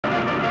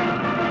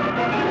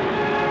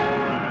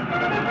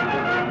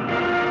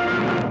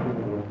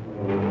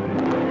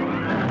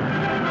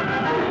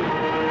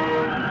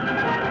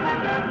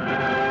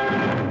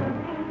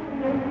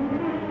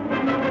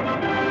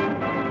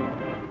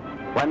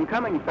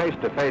coming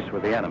face to face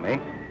with the enemy,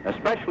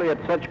 especially at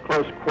such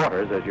close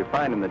quarters as you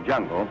find in the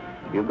jungle,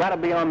 you've got to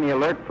be on the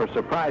alert for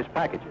surprise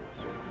packages.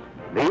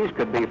 These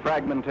could be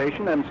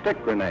fragmentation and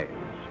stick grenades,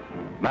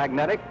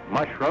 magnetic,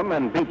 mushroom,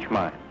 and beach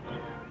mines.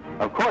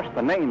 Of course,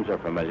 the names are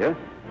familiar,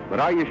 but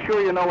are you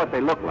sure you know what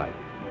they look like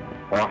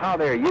or how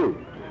they're used?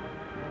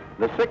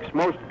 The 6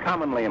 most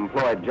commonly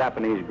employed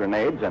Japanese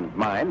grenades and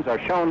mines are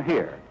shown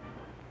here.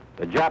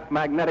 The Jap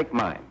magnetic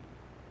mine,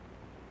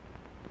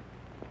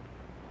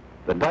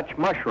 the Dutch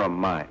mushroom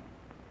mine,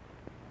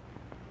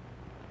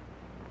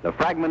 the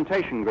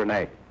fragmentation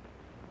grenade,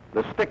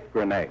 the stick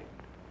grenade,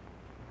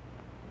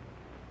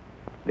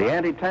 the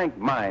anti-tank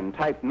mine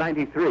type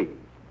 93,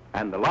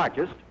 and the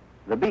largest,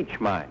 the beach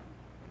mine.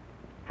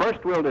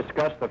 First, we'll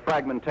discuss the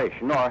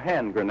fragmentation or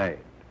hand grenade.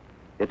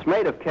 It's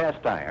made of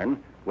cast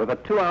iron with a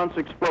 2-ounce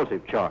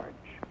explosive charge.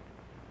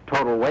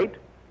 Total weight,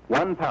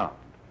 1 pound.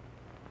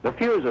 The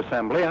fuse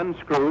assembly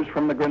unscrews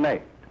from the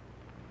grenade.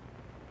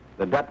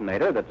 The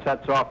detonator that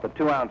sets off the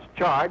 2-ounce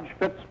charge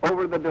fits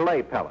over the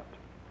delay pellet.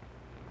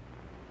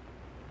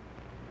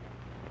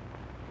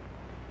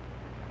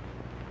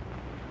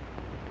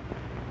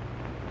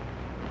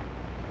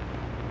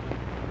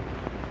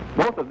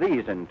 Both of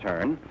these, in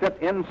turn, fit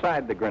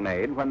inside the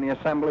grenade when the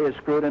assembly is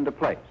screwed into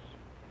place.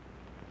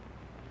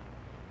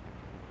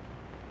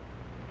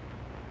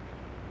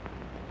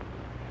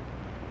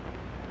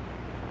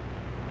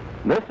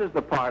 This is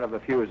the part of the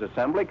fuse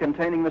assembly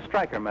containing the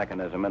striker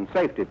mechanism and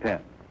safety pin.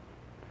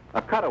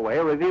 A cutaway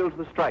reveals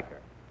the striker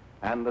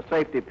and the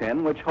safety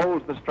pin which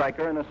holds the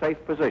striker in a safe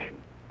position.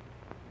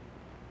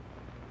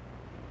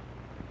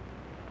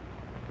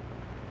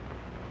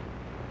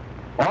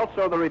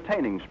 Also the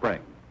retaining spring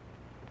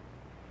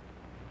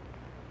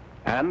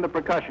and the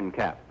percussion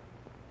cap.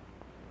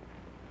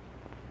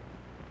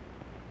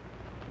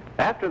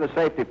 After the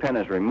safety pin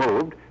is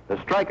removed,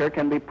 the striker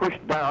can be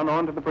pushed down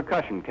onto the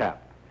percussion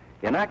cap.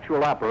 In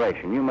actual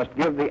operation, you must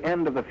give the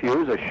end of the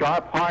fuse a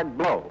sharp, hard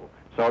blow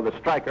so the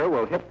striker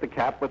will hit the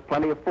cap with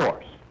plenty of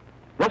force.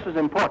 This is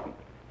important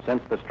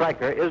since the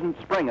striker isn't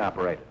spring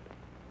operated.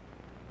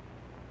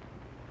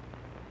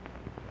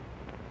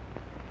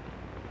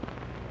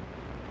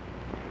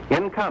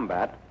 In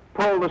combat,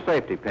 pull the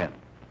safety pin.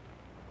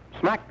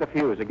 Smack the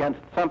fuse against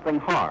something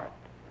hard.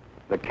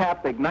 The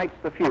cap ignites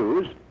the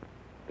fuse.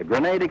 The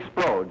grenade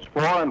explodes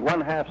 4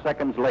 1/2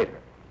 seconds later.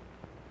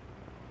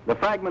 The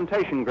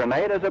fragmentation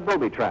grenade is a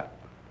booby trap.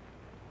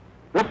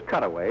 This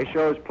cutaway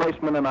shows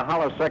placement in a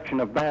hollow section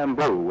of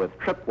bamboo with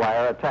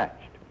tripwire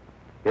attached.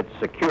 It's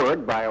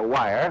secured by a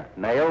wire,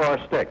 nail, or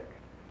stick.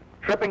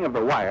 Tripping of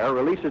the wire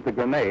releases the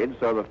grenade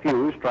so the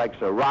fuse strikes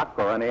a rock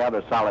or any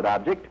other solid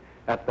object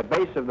at the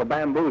base of the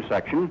bamboo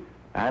section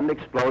and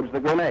explodes the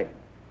grenade.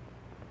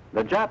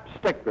 The Jap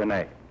stick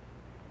grenade,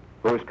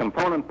 whose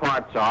component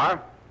parts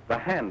are the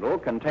handle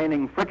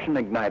containing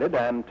friction-ignited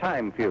and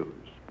time fuse,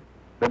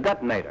 the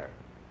detonator,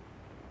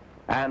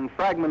 and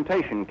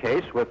fragmentation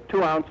case with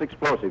 2-ounce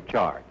explosive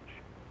charge.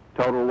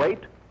 Total weight,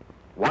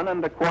 1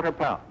 1/4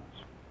 pounds.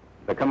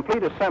 The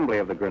complete assembly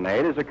of the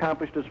grenade is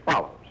accomplished as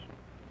follows.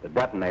 The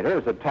detonator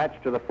is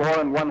attached to the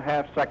 4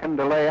 1/2 second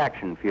delay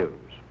action fuse.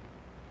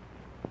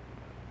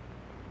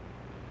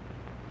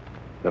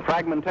 The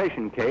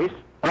fragmentation case,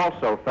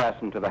 also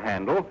fastened to the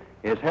handle,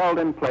 is held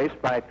in place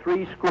by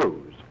 3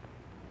 screws.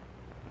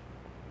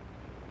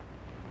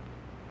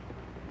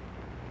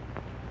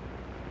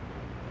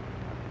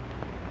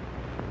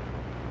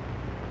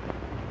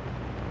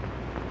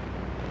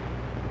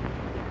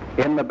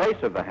 In the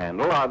base of the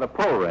handle are the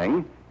pull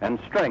ring and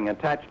string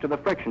attached to the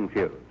friction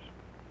fuse.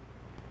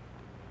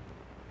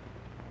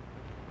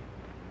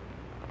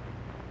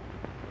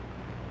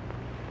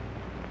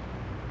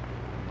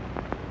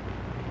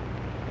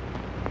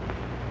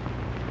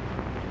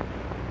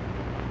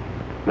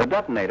 The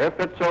detonator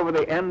fits over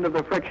the end of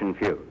the friction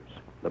fuse.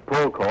 The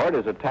pull cord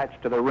is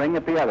attached to the ring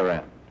at the other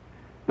end.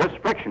 This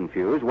friction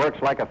fuse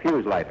works like a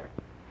fuse lighter.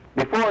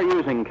 Before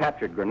using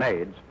captured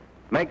grenades,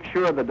 make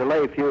sure the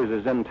delay fuse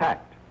is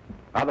intact.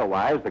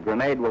 Otherwise, the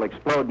grenade will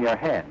explode in your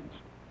hands.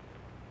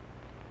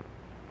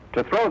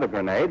 To throw the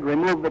grenade,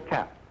 remove the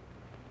cap.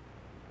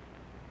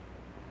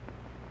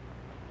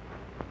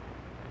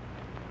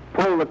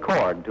 Pull the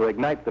cord to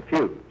ignite the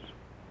fuse.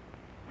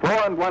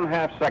 4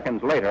 1/2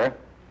 seconds later,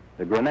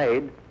 the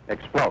grenade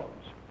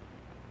explodes.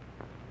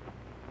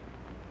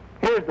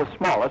 Here's the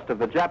smallest of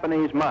the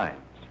Japanese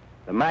mines,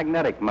 the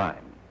magnetic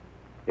mine.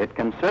 It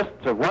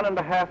consists of 1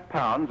 1/2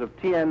 pounds of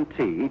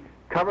TNT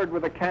covered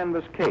with a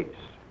canvas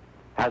case,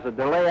 has a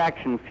delay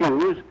action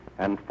fuse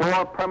and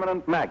 4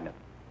 permanent magnets.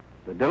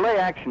 The delay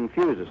action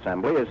fuse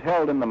assembly is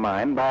held in the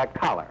mine by a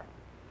collar.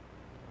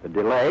 The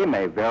delay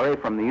may vary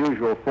from the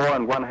usual 4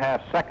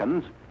 1/2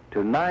 seconds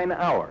to 9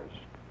 hours.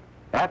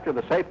 After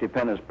the safety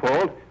pin is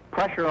pulled,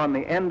 pressure on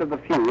the end of the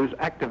fuse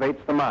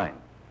activates the mine.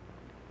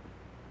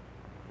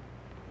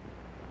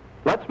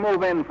 Let's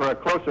move in for a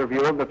closer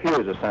view of the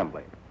fuse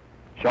assembly,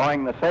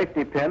 showing the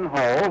safety pin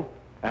hole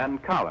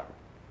and collar.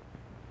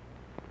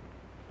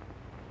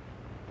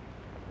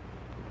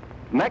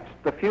 Next,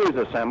 the fuse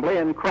assembly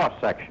in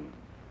cross-section.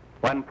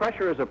 When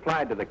pressure is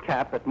applied to the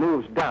cap, it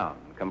moves down,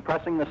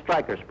 compressing the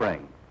striker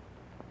spring.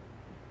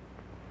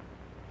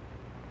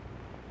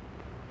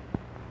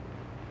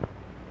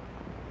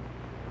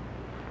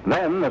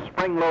 Then the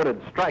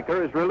spring-loaded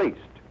striker is released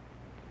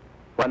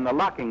when the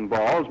locking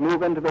balls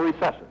move into the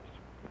recesses.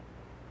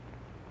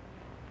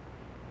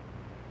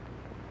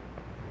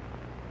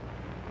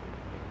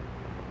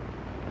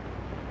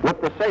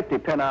 With the safety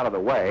pin out of the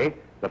way,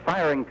 the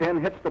firing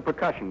pin hits the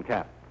percussion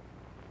cap,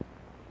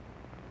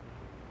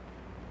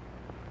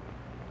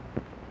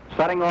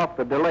 setting off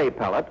the delay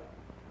pellet,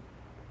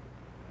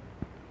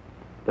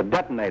 the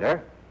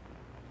detonator,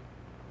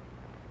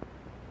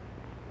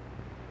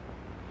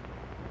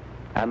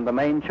 and the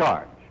main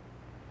charge.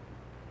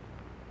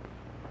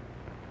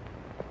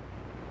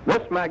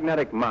 This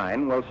magnetic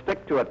mine will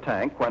stick to a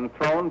tank when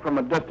thrown from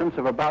a distance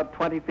of about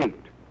 20 feet.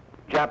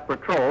 Jap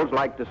patrols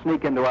like to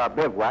sneak into our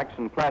bivouacs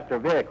and plaster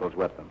vehicles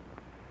with them.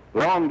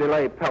 Long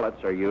delay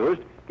pellets are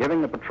used,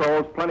 giving the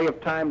patrols plenty of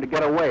time to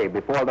get away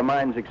before the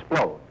mines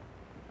explode.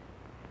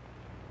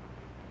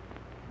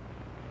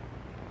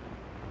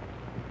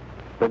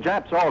 The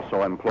Japs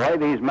also employ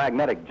these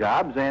magnetic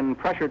jobs in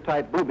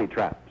pressure-tight booby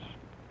traps.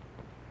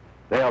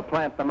 They'll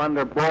plant them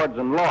under boards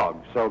and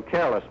logs so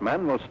careless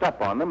men will step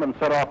on them and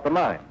set off the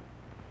mine.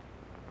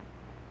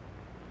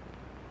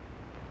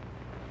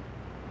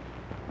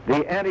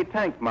 The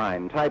anti-tank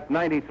mine, type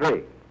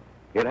 93.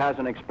 It has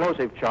an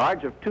explosive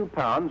charge of 2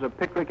 pounds of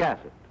picric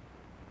acid.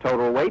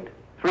 Total weight,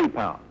 3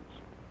 pounds.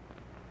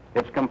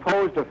 It's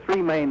composed of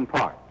 3 main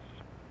parts: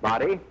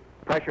 body,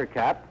 pressure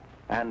cap,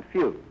 and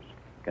fuse,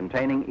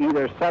 containing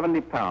either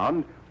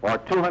 70-pound or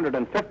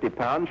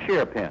 250-pound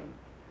shear pin.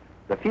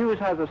 The fuse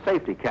has a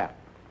safety cap.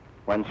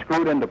 When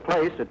screwed into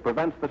place, it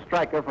prevents the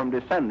striker from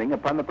descending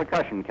upon the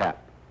percussion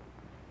cap.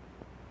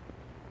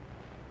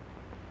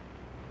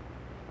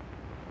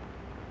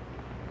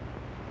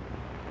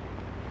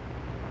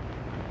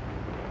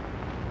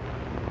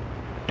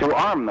 To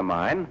arm the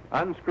mine,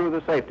 unscrew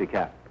the safety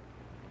cap.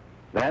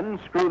 Then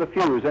screw the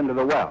fuse into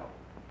the well.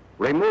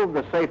 Remove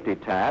the safety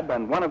tab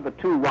and one of the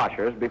 2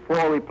 washers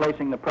before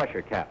replacing the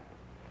pressure cap.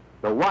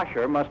 The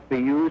washer must be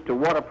used to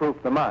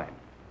waterproof the mine.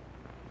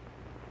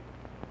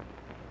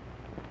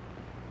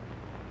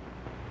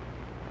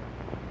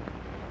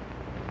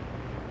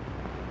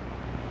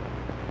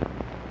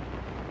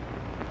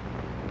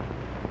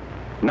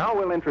 Now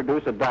we'll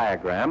introduce a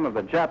diagram of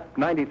the Jap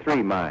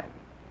 93 mine,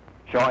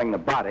 showing the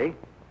body,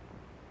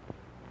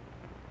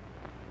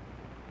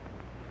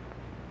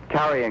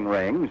 carrying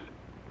rings,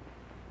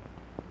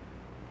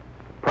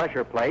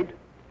 pressure plate,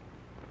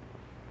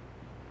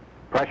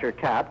 pressure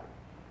cap,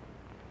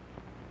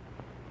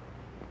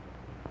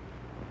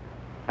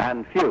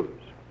 and fuse.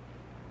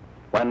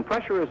 When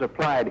pressure is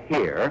applied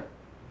here,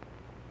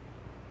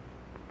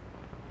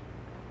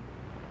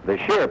 the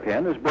shear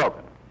pin is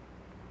broken.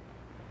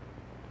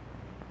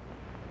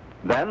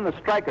 Then the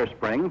striker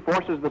spring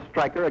forces the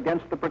striker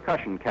against the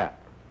percussion cap,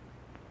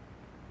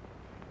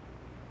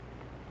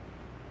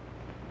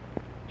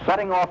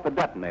 setting off the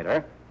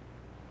detonator,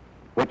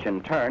 which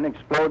in turn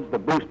explodes the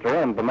booster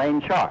and the main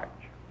charge.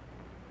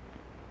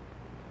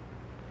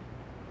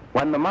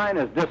 When the mine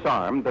is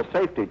disarmed, the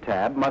safety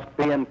tab must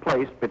be in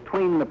place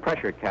between the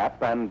pressure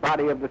cap and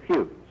body of the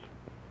fuse.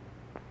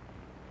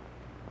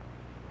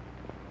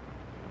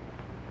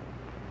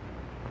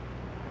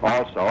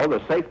 Also,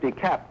 the safety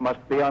cap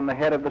must be on the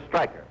head of the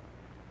striker.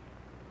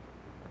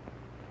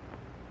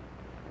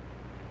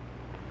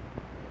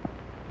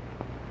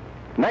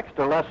 Next,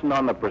 a lesson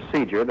on the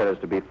procedure that is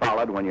to be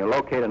followed when you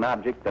locate an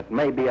object that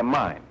may be a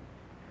mine.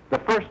 The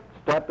first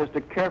step is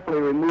to carefully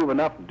remove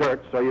enough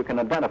dirt so you can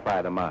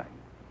identify the mine.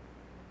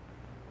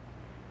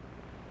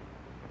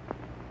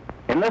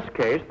 In this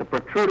case, the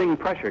protruding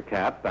pressure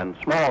cap and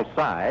small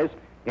size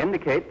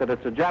indicate that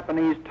it's a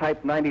Japanese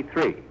Type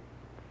 93.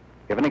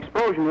 If an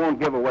explosion won't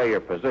give away your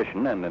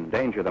position and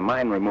endanger the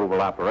mine removal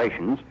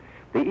operations,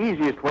 the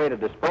easiest way to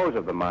dispose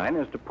of the mine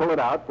is to pull it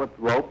out with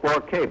rope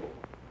or cable.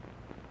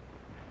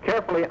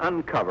 Carefully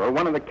uncover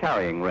one of the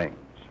carrying rings.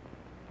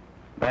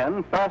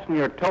 Then fasten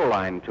your tow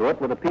line to it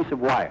with a piece of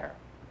wire.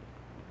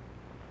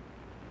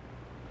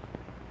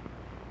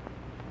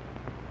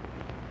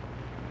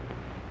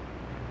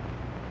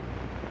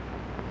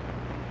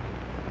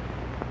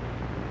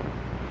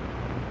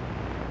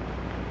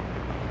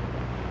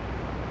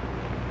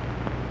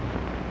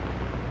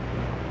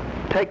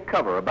 Take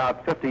cover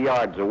about 50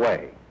 yards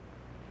away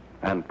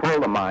and pull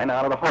the mine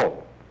out of the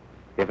hole.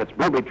 If it's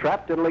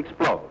booby-trapped, it'll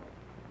explode.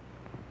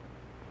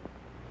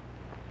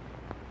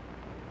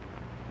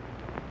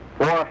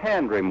 For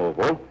hand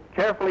removal,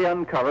 carefully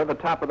uncover the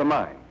top of the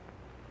mine.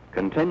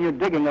 Continue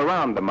digging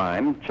around the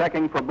mine,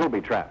 checking for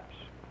booby traps.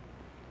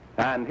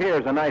 And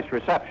here's a nice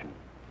reception.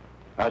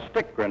 A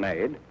stick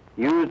grenade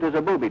used as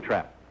a booby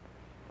trap.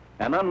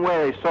 An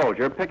unwary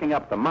soldier picking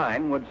up the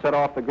mine would set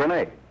off the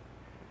grenade.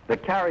 The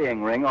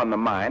carrying ring on the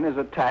mine is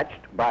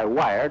attached by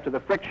wire to the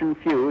friction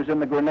fuse in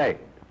the grenade.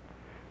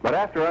 But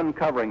after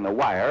uncovering the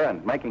wire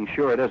and making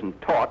sure it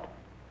isn't taut,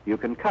 you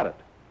can cut it.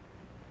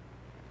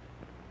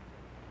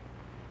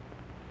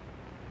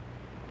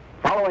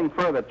 Following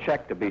further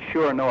check to be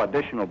sure no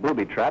additional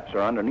booby traps are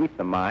underneath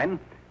the mine,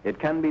 it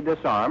can be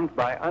disarmed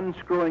by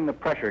unscrewing the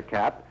pressure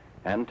cap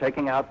and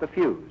taking out the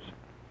fuse.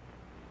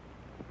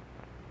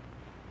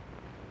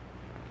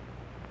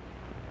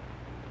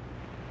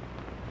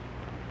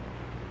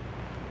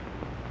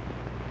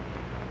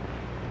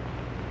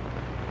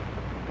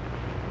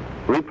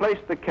 Replace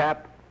the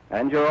cap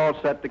and you're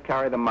all set to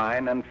carry the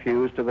mine and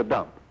fuse to the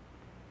dump.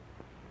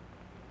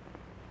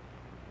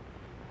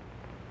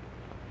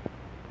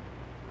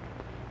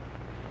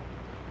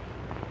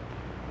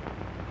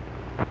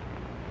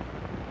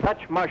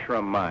 Dutch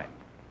mushroom mine,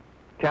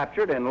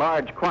 captured in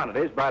large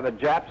quantities by the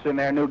Japs in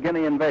their New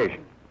Guinea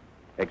invasion.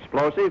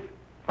 Explosive,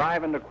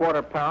 5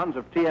 1/4 pounds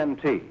of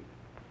TNT.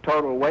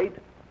 Total weight,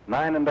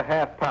 9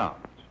 1/2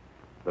 pounds.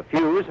 The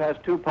fuse has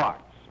 2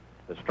 parts,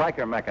 the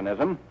striker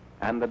mechanism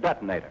and the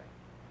detonator.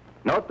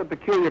 Note the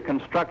peculiar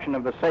construction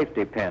of the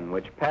safety pin,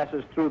 which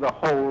passes through the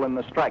hole in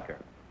the striker.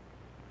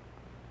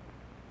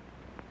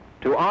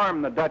 To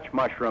arm the Dutch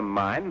mushroom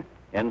mine,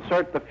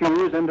 insert the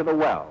fuse into the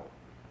well.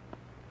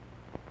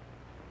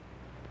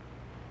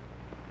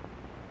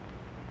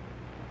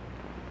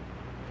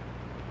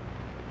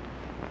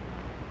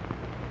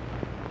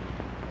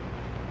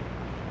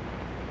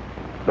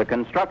 The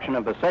construction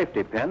of the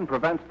safety pin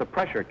prevents the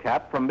pressure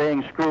cap from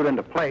being screwed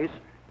into place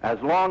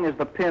as long as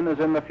the pin is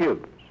in the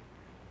fuse.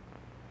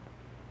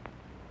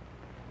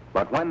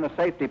 But when the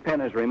safety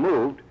pin is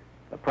removed,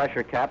 the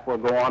pressure cap will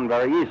go on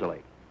very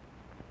easily.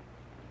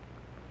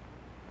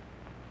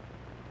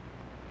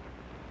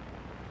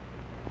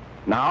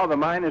 Now the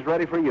mine is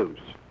ready for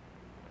use.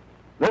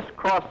 This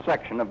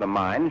cross-section of the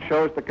mine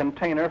shows the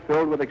container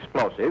filled with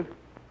explosive,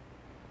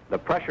 the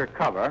pressure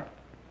cover,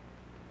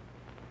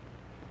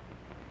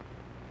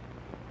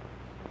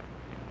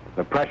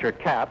 the pressure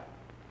cap,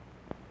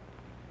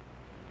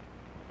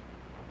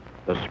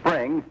 the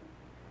spring,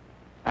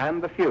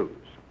 and the fuse.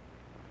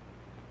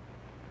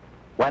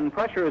 When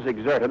pressure is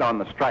exerted on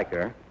the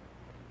striker,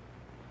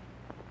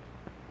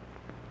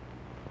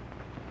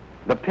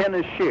 the pin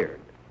is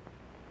sheared,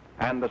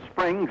 and the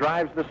spring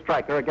drives the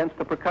striker against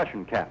the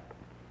percussion cap.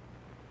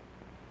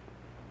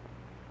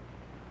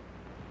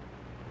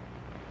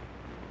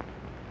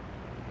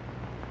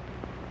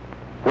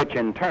 Which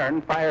in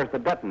turn fires the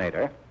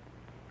detonator,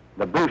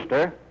 the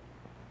booster,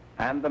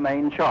 and the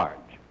main charge.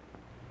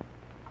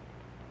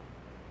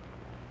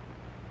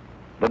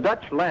 The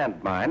Dutch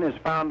landmine is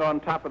found on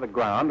top of the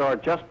ground or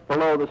just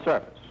below the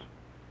surface.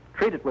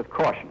 Treat it with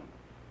caution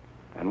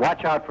and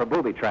watch out for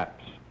booby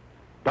traps.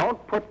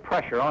 Don't put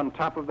pressure on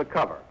top of the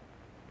cover.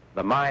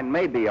 The mine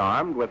may be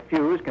armed with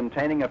fuse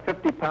containing a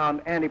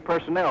 50-pound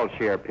anti-personnel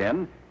shear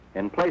pin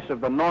in place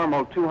of the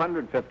normal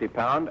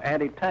 250-pound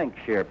anti-tank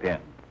shear pin.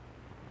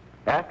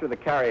 After the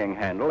carrying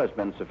handle has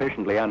been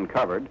sufficiently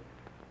uncovered,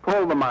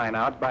 pull the mine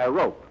out by a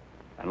rope,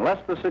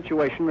 unless the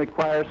situation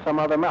requires some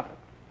other method.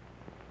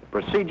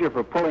 The procedure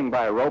for pulling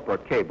by rope or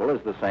cable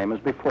is the same as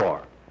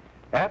before.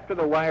 After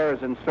the wire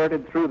is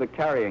inserted through the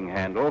carrying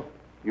handle,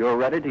 you're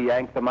ready to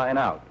yank the mine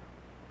out.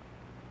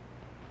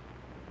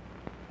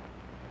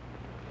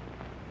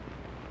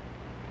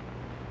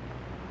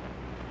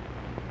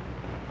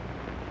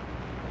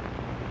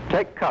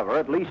 Take cover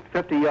at least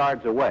 50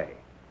 yards away.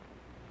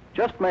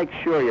 Just make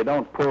sure you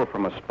don't pull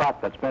from a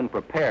spot that's been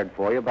prepared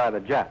for you by the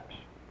Japs,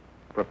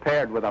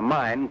 prepared with a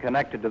mine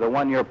connected to the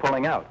one you're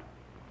pulling out.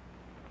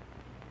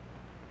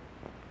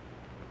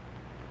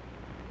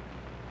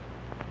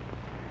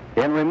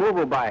 In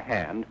removal by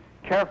hand,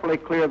 carefully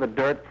clear the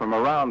dirt from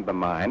around the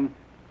mine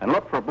and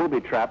look for booby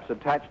traps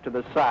attached to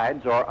the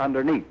sides or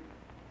underneath.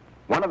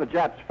 One of the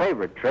Japs'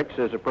 favorite tricks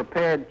is a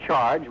prepared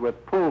charge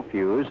with pull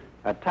fuse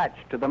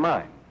attached to the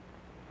mine.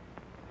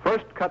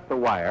 First cut the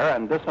wire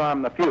and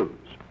disarm the fuse.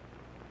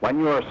 When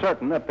you are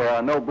certain that there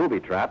are no booby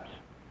traps,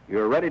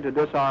 you're ready to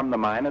disarm the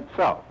mine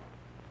itself.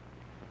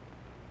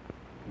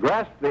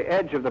 Grasp the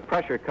edge of the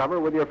pressure cover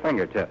with your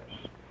fingertips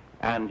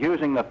and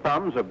using the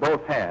thumbs of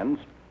both hands,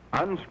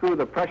 unscrew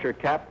the pressure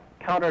cap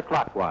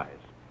counterclockwise.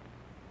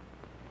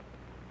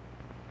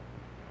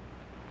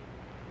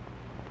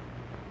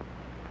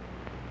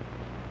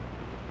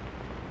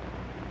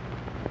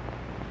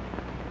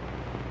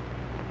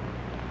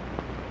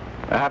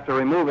 After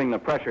removing the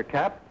pressure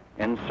cap,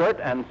 insert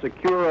and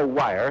secure a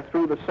wire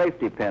through the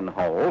safety pin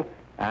hole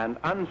and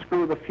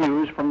unscrew the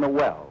fuse from the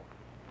well.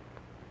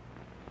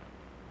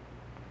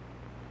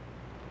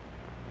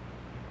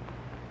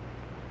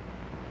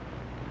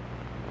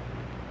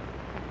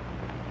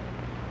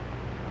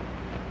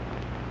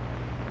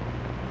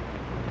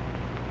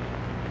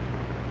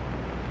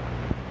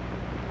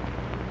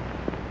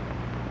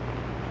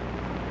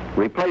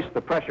 Replace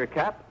the pressure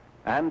cap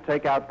and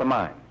take out the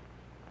mine.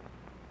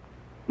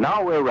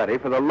 Now we're ready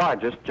for the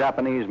largest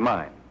Japanese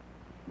mine,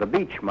 the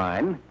beach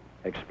mine,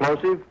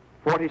 explosive,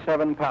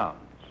 47 pounds.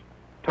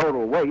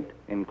 Total weight,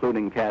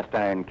 including cast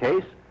iron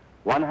case,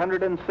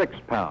 106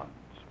 pounds.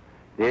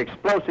 The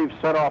explosive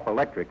set off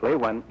electrically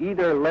when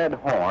either lead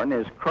horn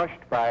is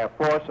crushed by a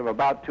force of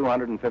about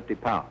 250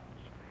 pounds.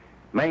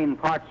 Main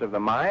parts of the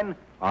mine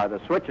are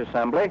the switch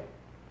assembly,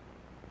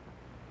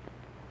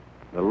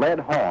 the lead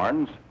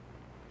horns,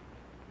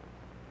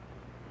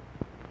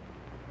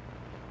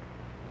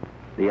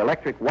 the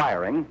electric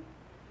wiring,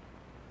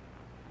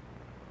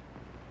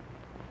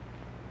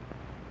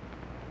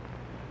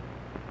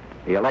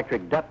 the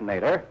electric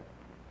detonator,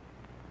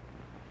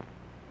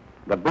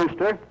 the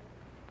booster,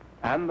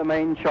 and the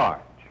main charge.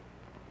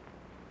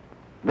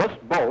 This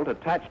bolt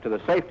attached to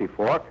the safety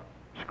fork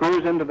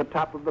screws into the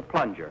top of the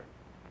plunger.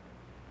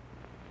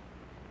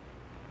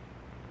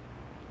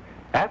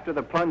 After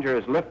the plunger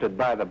is lifted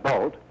by the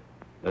bolt,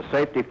 the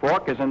safety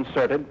fork is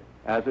inserted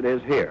as it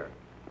is here.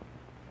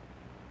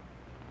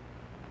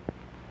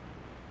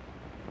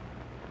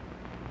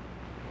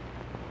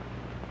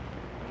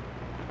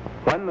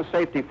 When the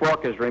safety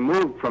fork is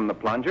removed from the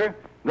plunger,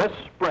 this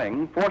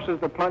spring forces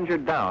the plunger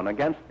down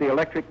against the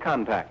electric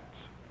contacts.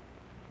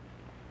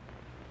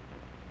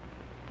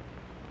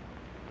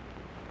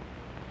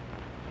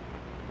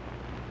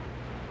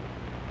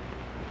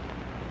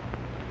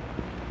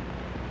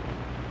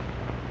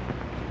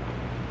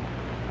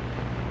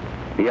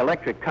 The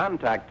electric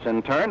contacts,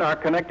 in turn, are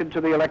connected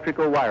to the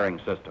electrical wiring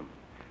system.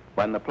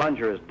 When the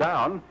plunger is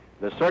down,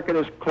 the circuit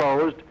is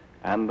closed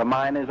and the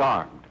mine is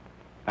armed.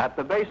 At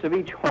the base of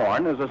each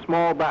horn is a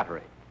small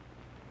battery.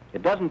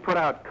 It doesn't put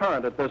out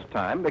current at this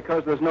time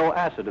because there's no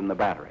acid in the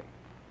battery.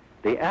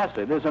 The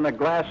acid is in a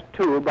glass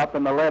tube up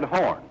in the lead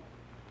horn.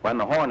 When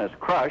the horn is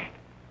crushed,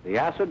 the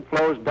acid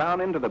flows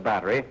down into the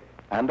battery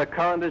and a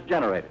current is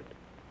generated.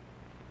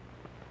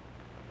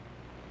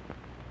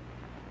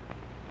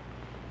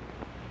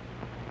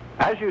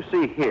 As you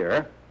see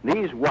here,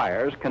 these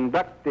wires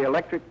conduct the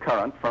electric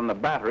current from the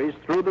batteries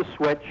through the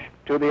switch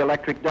to the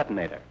electric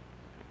detonator.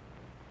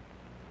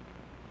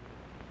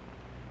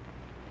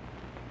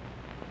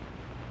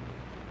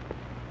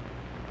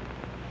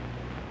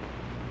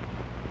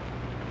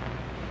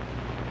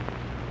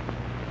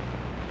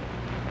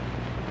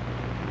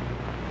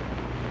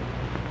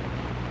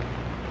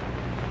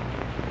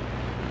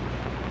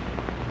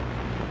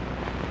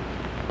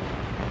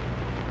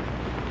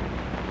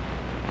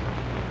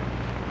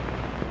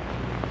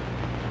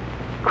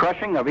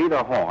 Crushing of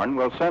either horn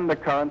will send the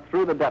current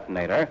through the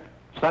detonator,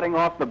 setting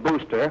off the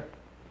booster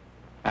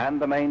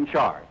and the main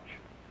charge.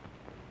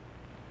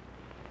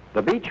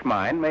 The beach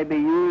mine may be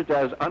used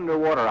as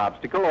underwater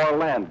obstacle or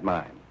land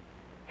mine.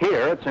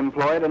 Here it's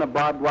employed in a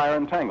barbed wire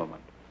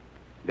entanglement.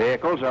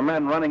 Vehicles or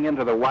men running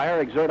into the wire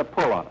exert a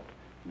pull on it,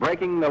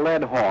 breaking the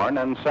lead horn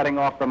and setting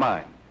off the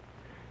mine.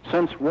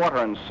 Since water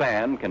and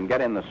sand can get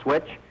in the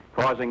switch,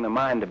 causing the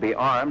mine to be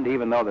armed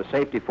even though the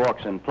safety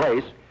fork's in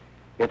place,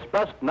 it's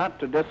best not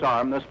to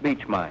disarm this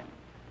beach mine.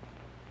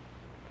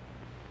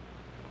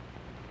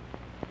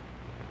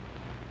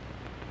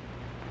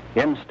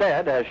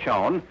 Instead, as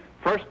shown,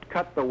 first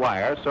cut the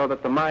wire so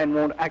that the mine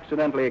won't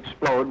accidentally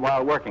explode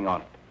while working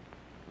on it.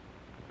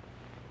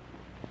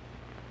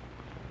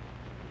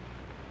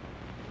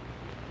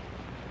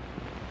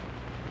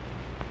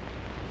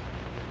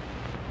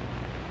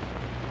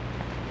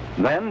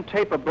 Then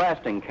tape a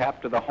blasting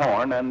cap to the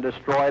horn and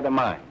destroy the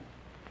mine.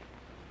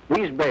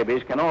 These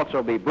babies can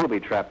also be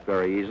booby-trapped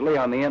very easily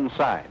on the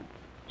inside,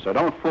 so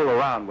don't fool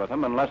around with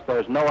them unless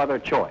there's no other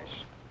choice.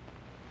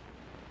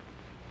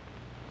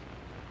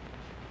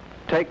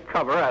 Take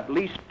cover at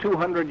least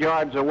 200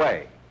 yards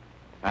away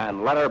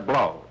and let her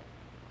blow.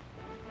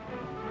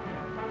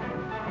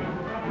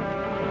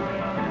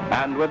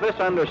 And with this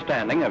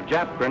understanding of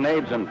Jap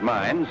grenades and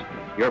mines,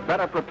 you're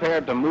better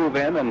prepared to move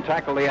in and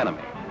tackle the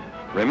enemy.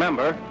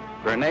 Remember,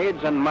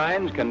 grenades and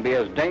mines can be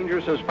as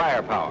dangerous as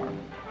firepower.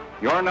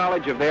 Your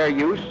knowledge of their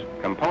use,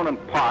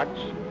 component parts,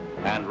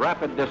 and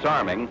rapid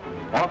disarming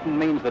often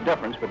means the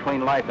difference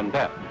between life and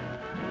death.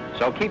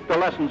 So keep the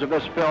lessons of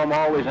this film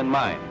always in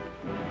mind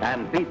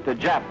and beat the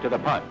Jap to the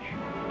punch.